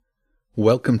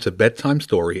Welcome to Bedtime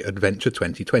Story Adventure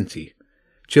 2020,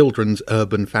 Children's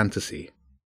Urban Fantasy.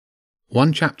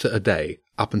 One chapter a day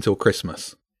up until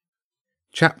Christmas.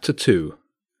 Chapter 2.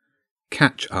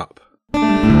 Catch Up.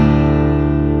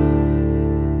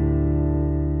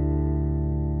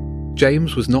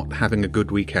 James was not having a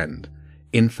good weekend.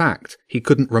 In fact, he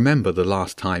couldn't remember the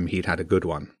last time he'd had a good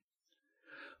one.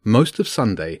 Most of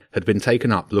Sunday had been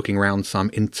taken up looking round some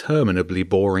interminably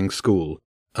boring school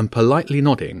and politely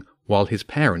nodding while his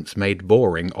parents made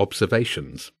boring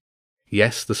observations.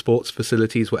 Yes, the sports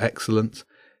facilities were excellent.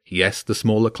 Yes, the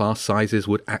smaller class sizes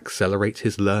would accelerate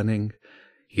his learning.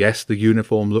 Yes, the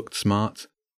uniform looked smart.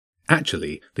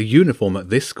 Actually, the uniform at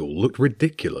this school looked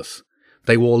ridiculous.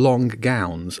 They wore long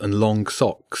gowns and long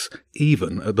socks,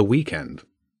 even at the weekend.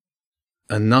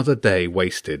 Another day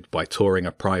wasted by touring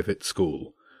a private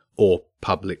school, or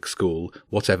public school,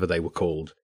 whatever they were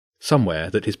called. Somewhere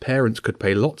that his parents could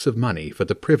pay lots of money for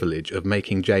the privilege of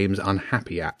making James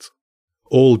unhappy at.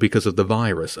 All because of the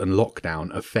virus and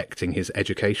lockdown affecting his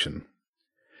education.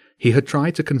 He had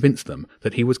tried to convince them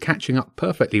that he was catching up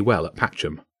perfectly well at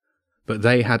Patcham, but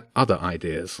they had other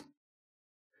ideas.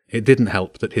 It didn't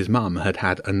help that his mum had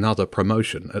had another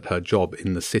promotion at her job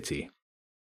in the city.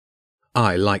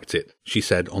 "I liked it," she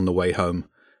said on the way home.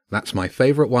 "That's my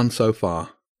favourite one so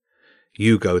far."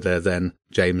 "You go there then,"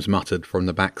 James muttered from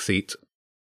the back seat.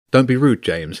 "Don't be rude,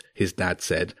 James," his dad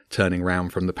said, turning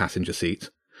round from the passenger seat.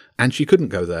 "And she couldn't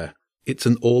go there. It's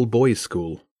an all-boys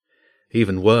school."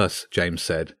 "Even worse," James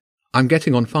said. "I'm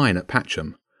getting on fine at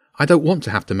Patcham. I don't want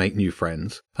to have to make new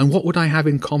friends, and what would I have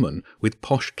in common with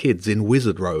posh kids in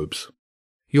wizard robes?"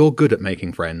 "You're good at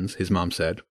making friends," his mum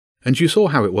said. "And you saw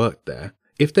how it worked there.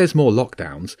 If there's more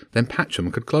lockdowns, then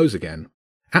Patcham could close again.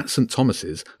 At St.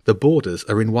 Thomas's, the boarders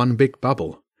are in one big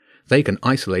bubble. They can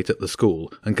isolate at the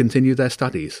school and continue their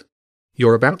studies.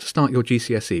 You're about to start your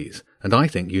GCSEs, and I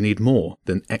think you need more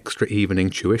than extra evening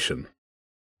tuition."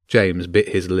 James bit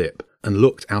his lip and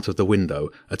looked out of the window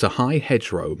at a high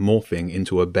hedgerow morphing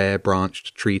into a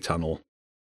bare-branched tree tunnel.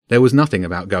 There was nothing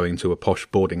about going to a posh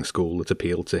boarding school that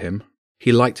appealed to him.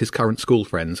 He liked his current school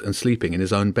friends and sleeping in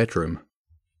his own bedroom.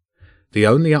 The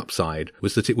only upside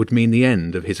was that it would mean the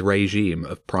end of his regime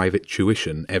of private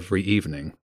tuition every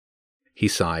evening. He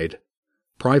sighed.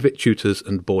 Private tutors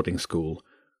and boarding school.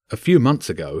 A few months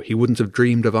ago he wouldn't have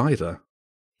dreamed of either.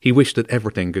 He wished that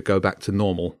everything could go back to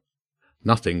normal.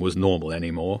 Nothing was normal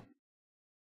anymore.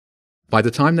 By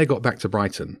the time they got back to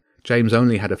Brighton, James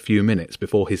only had a few minutes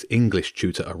before his English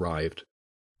tutor arrived.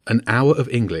 An hour of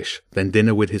English, then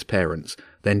dinner with his parents,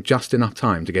 then just enough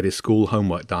time to get his school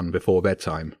homework done before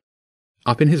bedtime.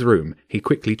 Up in his room, he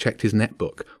quickly checked his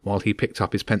netbook while he picked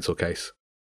up his pencil case.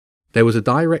 There was a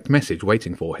direct message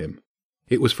waiting for him.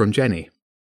 It was from Jenny.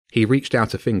 He reached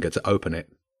out a finger to open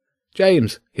it.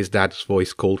 "James," his dad's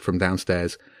voice called from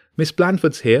downstairs. "Miss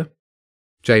Blandford's here."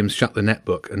 James shut the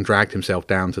netbook and dragged himself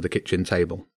down to the kitchen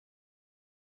table.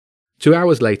 2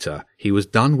 hours later, he was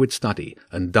done with study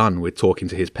and done with talking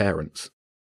to his parents.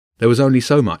 There was only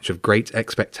so much of Great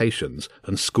Expectations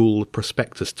and school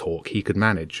prospectus talk he could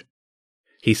manage.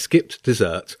 He skipped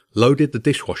dessert, loaded the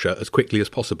dishwasher as quickly as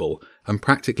possible, and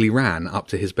practically ran up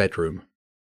to his bedroom.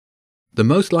 The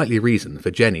most likely reason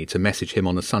for Jenny to message him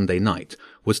on a Sunday night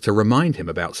was to remind him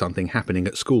about something happening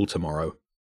at school tomorrow.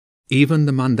 Even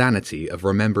the mundanity of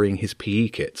remembering his PE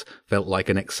kit felt like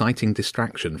an exciting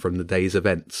distraction from the day's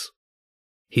events.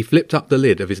 He flipped up the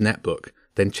lid of his netbook,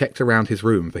 then checked around his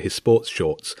room for his sports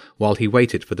shorts while he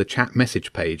waited for the chat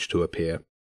message page to appear.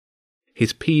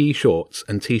 His PE shorts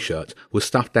and T-shirt were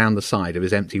stuffed down the side of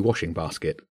his empty washing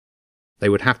basket. They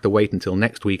would have to wait until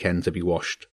next weekend to be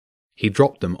washed. He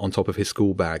dropped them on top of his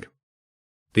school bag.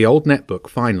 The old netbook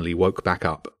finally woke back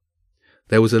up.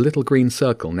 There was a little green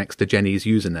circle next to Jenny's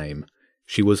username.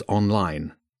 She was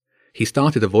online. He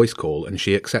started a voice call and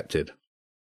she accepted.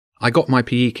 "I got my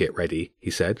PE kit ready,"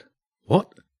 he said.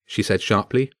 "What?" she said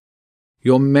sharply.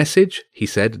 "Your message?" he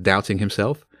said, doubting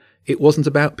himself. "It wasn't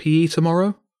about PE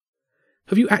tomorrow?"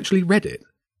 "Have you actually read it?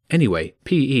 Anyway,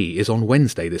 PE is on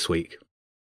Wednesday this week."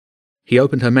 He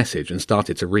opened her message and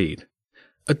started to read.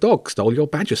 "A dog stole your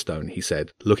badger stone," he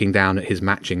said, looking down at his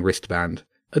matching wristband.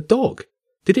 "A dog?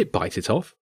 Did it bite it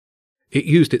off?" "It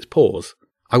used its paws.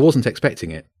 I wasn't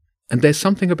expecting it. And there's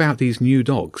something about these new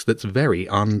dogs that's very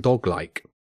undog-like."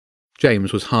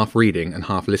 James was half reading and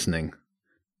half listening.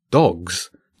 Dogs?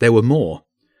 There were more.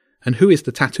 And who is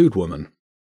the tattooed woman?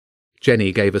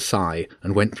 Jenny gave a sigh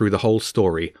and went through the whole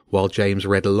story while James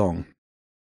read along.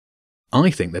 "I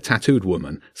think the tattooed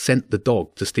woman sent the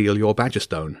dog to steal your badger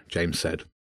stone," James said.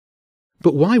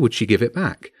 "But why would she give it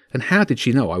back, and how did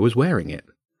she know I was wearing it?"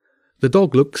 The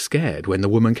dog looked scared when the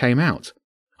woman came out.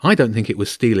 I don't think it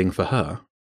was stealing for her."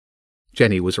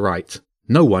 Jenny was right.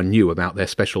 No one knew about their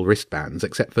special wristbands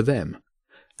except for them.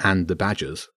 And the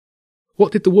badgers.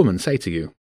 "What did the woman say to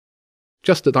you?"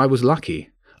 "Just that I was lucky.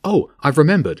 Oh, I've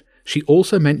remembered. She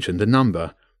also mentioned the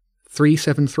number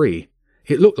 373.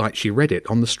 It looked like she read it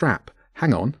on the strap.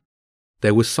 Hang on."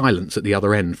 There was silence at the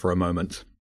other end for a moment.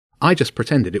 "I just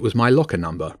pretended it was my locker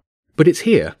number. But it's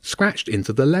here, scratched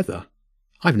into the leather.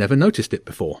 I've never noticed it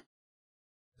before."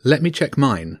 "Let me check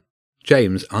mine."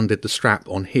 James undid the strap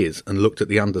on his and looked at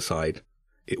the underside.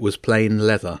 It was plain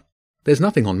leather. "There's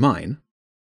nothing on mine."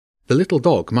 "The little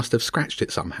dog must have scratched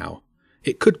it somehow.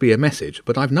 It could be a message,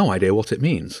 but I've no idea what it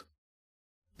means."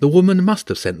 "The woman must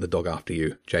have sent the dog after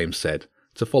you," James said,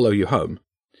 "to follow you home.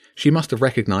 She must have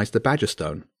recognized the badger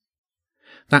stone."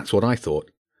 "That's what I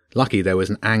thought. Lucky there was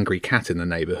an angry cat in the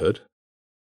neighborhood."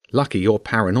 "Lucky your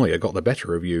paranoia got the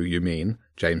better of you, you mean,"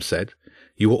 James said.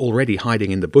 "You were already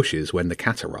hiding in the bushes when the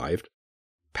cat arrived."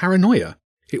 "Paranoia?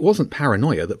 It wasn't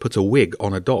paranoia that put a wig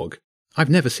on a dog. I've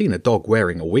never seen a dog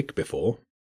wearing a wig before."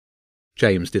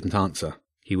 James didn't answer.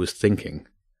 He was thinking.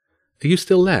 "Are you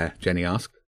still there?" Jenny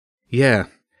asked. "Yeah.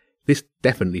 This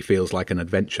definitely feels like an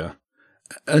adventure.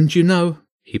 And you know,"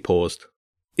 he paused,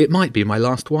 "it might be my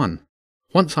last one.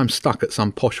 Once I'm stuck at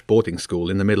some posh boarding school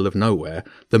in the middle of nowhere,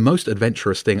 the most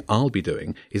adventurous thing I'll be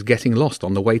doing is getting lost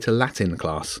on the way to Latin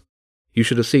class. You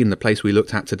should have seen the place we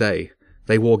looked at today.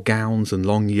 They wore gowns and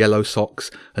long yellow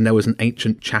socks, and there was an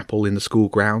ancient chapel in the school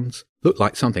grounds. Looked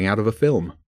like something out of a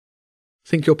film."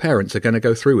 "Think your parents are going to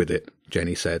go through with it,"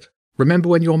 Jenny said. "Remember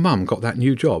when your mum got that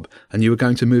new job and you were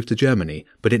going to move to Germany,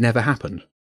 but it never happened?"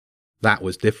 "That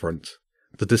was different.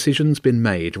 The decision's been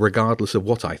made regardless of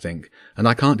what I think, and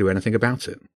I can't do anything about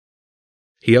it."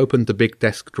 He opened the big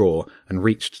desk drawer and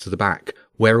reached to the back,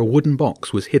 where a wooden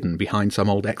box was hidden behind some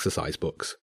old exercise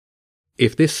books.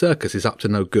 "If this circus is up to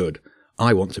no good,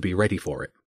 I want to be ready for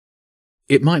it."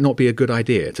 "It might not be a good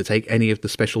idea to take any of the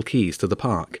special keys to the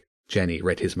park," Jenny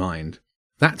read his mind.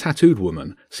 "That tattooed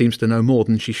woman seems to know more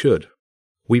than she should.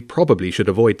 We probably should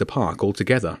avoid the park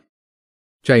altogether."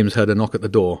 James heard a knock at the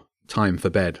door. Time for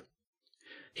bed.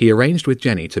 He arranged with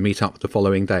Jenny to meet up the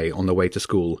following day on the way to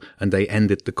school, and they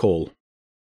ended the call.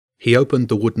 He opened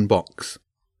the wooden box.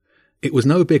 It was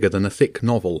no bigger than a thick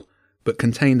novel, but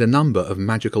contained a number of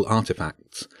magical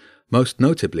artifacts, most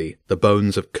notably the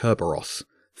bones of Kerberos,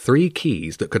 3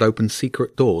 keys that could open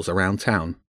secret doors around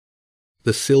town.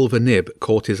 The silver nib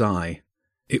caught his eye.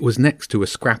 It was next to a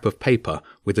scrap of paper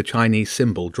with a Chinese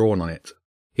symbol drawn on it.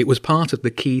 It was part of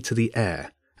the key to the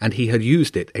air, and he had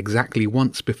used it exactly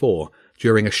once before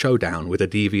during a showdown with a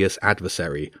devious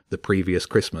adversary the previous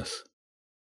Christmas.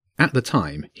 At the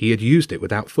time, he had used it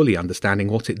without fully understanding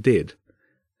what it did.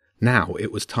 Now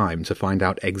it was time to find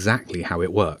out exactly how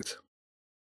it worked.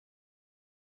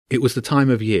 It was the time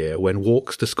of year when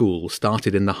walks to school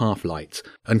started in the half-light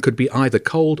and could be either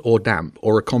cold or damp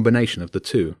or a combination of the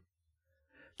two.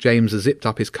 James zipped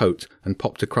up his coat and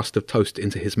popped a crust of toast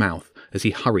into his mouth as he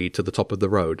hurried to the top of the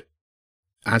road.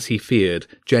 As he feared,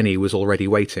 Jenny was already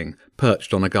waiting,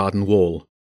 perched on a garden wall.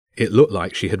 It looked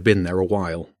like she had been there a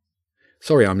while.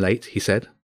 "Sorry I'm late," he said.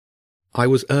 "I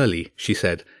was early," she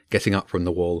said, getting up from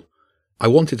the wall. "I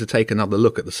wanted to take another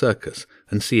look at the circus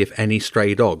and see if any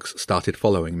stray dogs started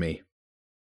following me."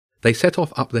 They set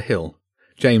off up the hill.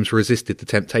 James resisted the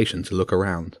temptation to look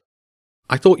around.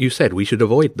 "I thought you said we should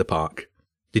avoid the park.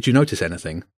 Did you notice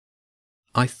anything?"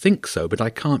 "I think so, but I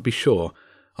can't be sure.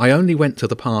 I only went to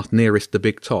the path nearest the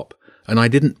big top, and I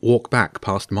didn't walk back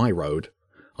past my road.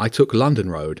 I took London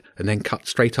Road and then cut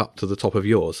straight up to the top of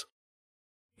yours."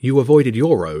 "You avoided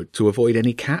your road to avoid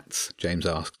any cats?" James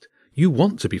asked. "You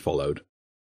want to be followed."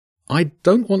 "I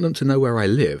don't want them to know where I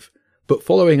live, but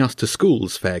following us to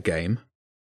school's fair game."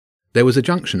 There was a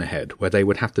junction ahead where they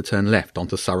would have to turn left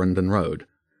onto Surrendon Road.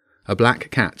 A black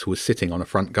cat was sitting on a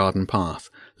front garden path,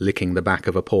 licking the back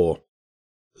of a paw.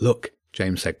 "Look,"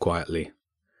 James said quietly.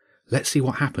 "Let's see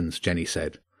what happens," Jenny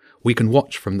said. "We can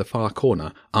watch from the far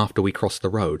corner after we cross the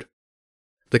road."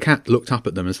 The cat looked up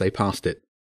at them as they passed it.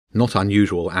 Not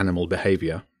unusual animal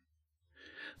behaviour.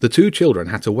 The 2 children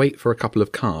had to wait for a couple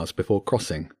of cars before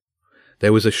crossing.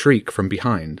 There was a shriek from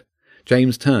behind.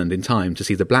 James turned in time to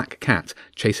see the black cat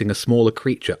chasing a smaller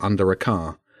creature under a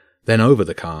car, then over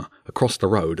the car, across the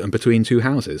road and between 2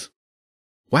 houses.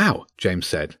 "Wow," James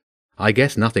said. "I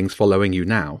guess nothing's following you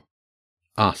now."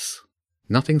 "Us.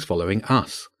 Nothing's following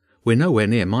us. We're nowhere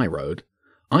near my road.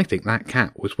 I think that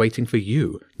cat was waiting for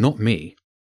you, not me."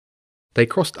 They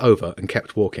crossed over and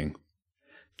kept walking.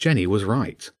 Jenny was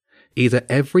right. Either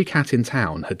every cat in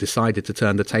town had decided to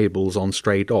turn the tables on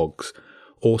stray dogs,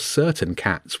 or certain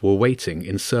cats were waiting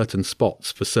in certain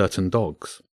spots for certain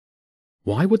dogs.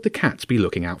 "Why would the cats be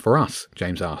looking out for us?"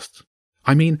 James asked.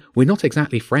 "I mean, we're not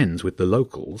exactly friends with the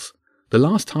locals. The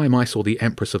last time I saw the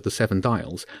Empress of the Seven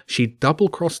Dials, she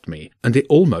double-crossed me, and it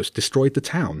almost destroyed the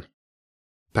town."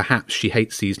 "Perhaps she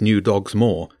hates these new dogs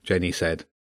more," Jenny said.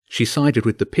 "She sided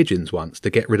with the pigeons once to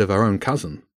get rid of her own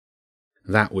cousin."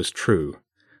 That was true.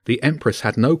 The Empress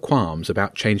had no qualms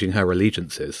about changing her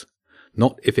allegiances,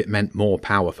 not if it meant more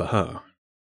power for her.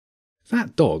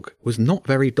 "That dog was not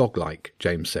very dog-like,"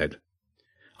 James said.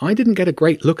 "I didn't get a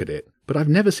great look at it, but I've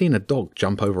never seen a dog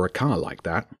jump over a car like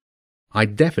that. I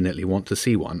definitely want to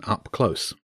see one up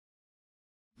close."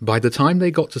 By the time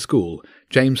they got to school,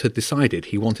 James had decided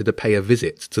he wanted to pay a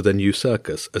visit to the new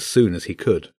circus as soon as he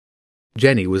could.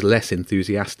 Jenny was less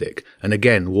enthusiastic, and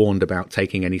again warned about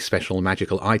taking any special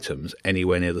magical items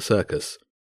anywhere near the circus.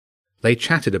 They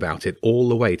chatted about it all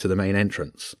the way to the main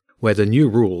entrance, where the new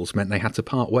rules meant they had to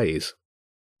part ways.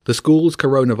 The school's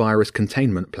coronavirus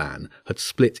containment plan had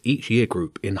split each year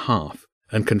group in half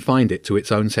and confined it to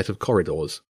its own set of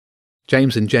corridors.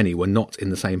 James and Jenny were not in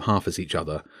the same half as each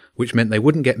other, which meant they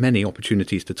wouldn't get many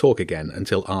opportunities to talk again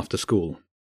until after school.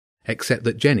 Except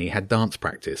that Jenny had dance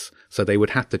practice, so they would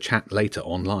have to chat later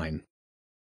online.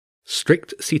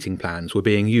 Strict seating plans were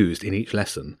being used in each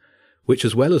lesson, which,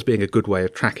 as well as being a good way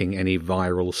of tracking any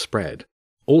viral spread,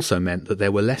 also meant that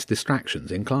there were less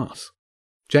distractions in class.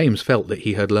 James felt that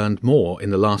he had learned more in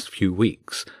the last few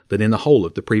weeks than in the whole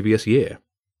of the previous year.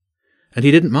 And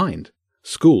he didn't mind.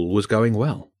 School was going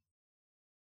well.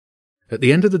 At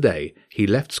the end of the day, he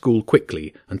left school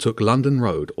quickly and took London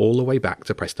Road all the way back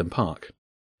to Preston Park.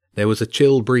 There was a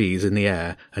chill breeze in the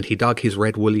air, and he dug his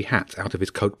red woolly hat out of his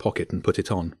coat pocket and put it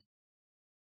on.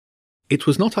 It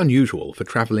was not unusual for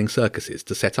travelling circuses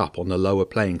to set up on the lower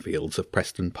playing fields of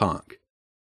Preston Park.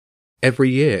 Every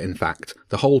year, in fact,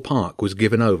 the whole park was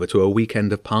given over to a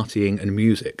weekend of partying and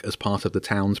music as part of the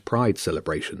town's Pride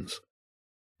celebrations.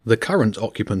 The current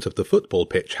occupant of the football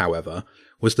pitch, however,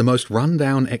 was the most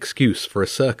run-down excuse for a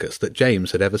circus that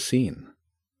James had ever seen.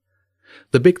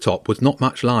 The big top was not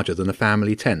much larger than a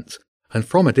family tent, and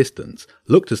from a distance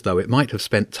looked as though it might have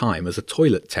spent time as a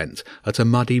toilet tent at a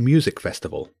muddy music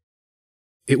festival.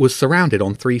 It was surrounded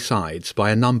on three sides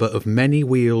by a number of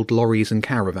many-wheeled lorries and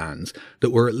caravans that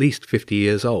were at least 50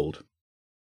 years old.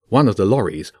 One of the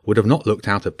lorries would have not looked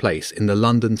out of place in the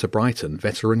London to Brighton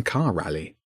veteran car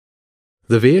rally.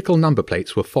 The vehicle number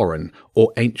plates were foreign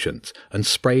or ancient and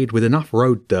sprayed with enough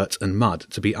road dirt and mud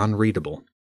to be unreadable.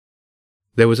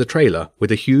 There was a trailer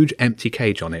with a huge empty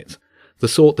cage on it, the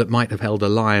sort that might have held a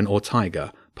lion or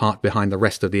tiger, parked behind the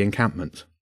rest of the encampment.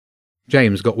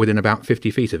 James got within about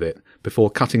 50 feet of it before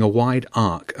cutting a wide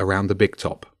arc around the big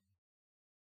top.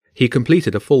 He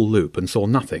completed a full loop and saw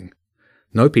nothing.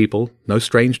 No people, no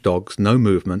strange dogs, no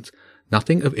movement,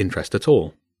 nothing of interest at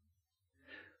all.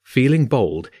 Feeling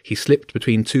bold, he slipped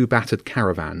between two battered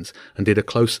caravans and did a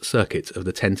close circuit of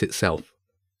the tent itself.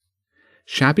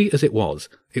 Shabby as it was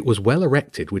well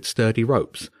erected with sturdy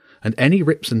ropes, and any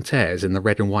rips and tears in the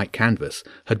red and white canvas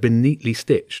had been neatly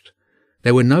stitched.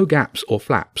 There were no gaps or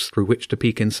flaps through which to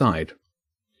peek inside.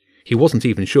 He wasn't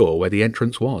even sure where the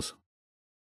entrance was.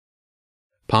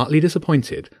 Partly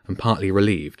disappointed and partly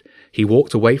relieved, he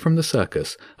walked away from the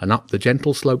circus and up the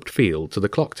gentle-sloped field to the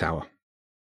clock tower.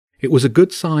 It was a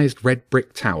good-sized red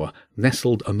brick tower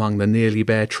nestled among the nearly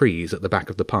bare trees at the back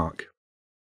of the park.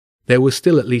 There was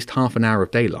still at least half an hour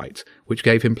of daylight, which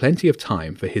gave him plenty of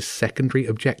time for his secondary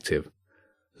objective,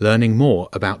 learning more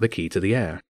about the key to the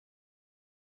air.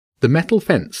 The metal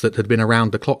fence that had been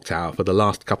around the clock tower for the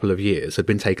last couple of years had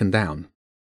been taken down.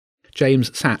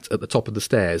 James sat at the top of the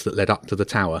stairs that led up to the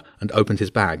tower and opened his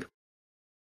bag.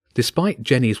 Despite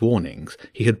Jenny's warnings,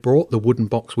 he had brought the wooden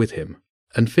box with him,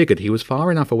 and figured he was far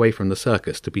enough away from the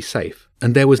circus to be safe,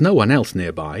 and there was no one else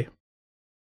nearby.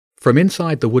 From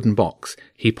inside the wooden box,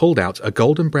 he pulled out a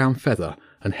golden-brown feather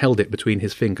and held it between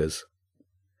his fingers.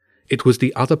 It was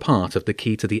the other part of the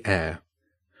key to the air.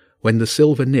 When the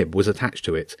silver nib was attached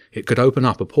to it, it could open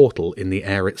up a portal in the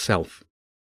air itself.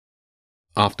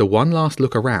 After one last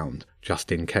look around,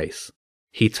 just in case,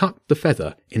 he tucked the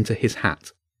feather into his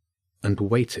hat and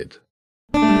waited.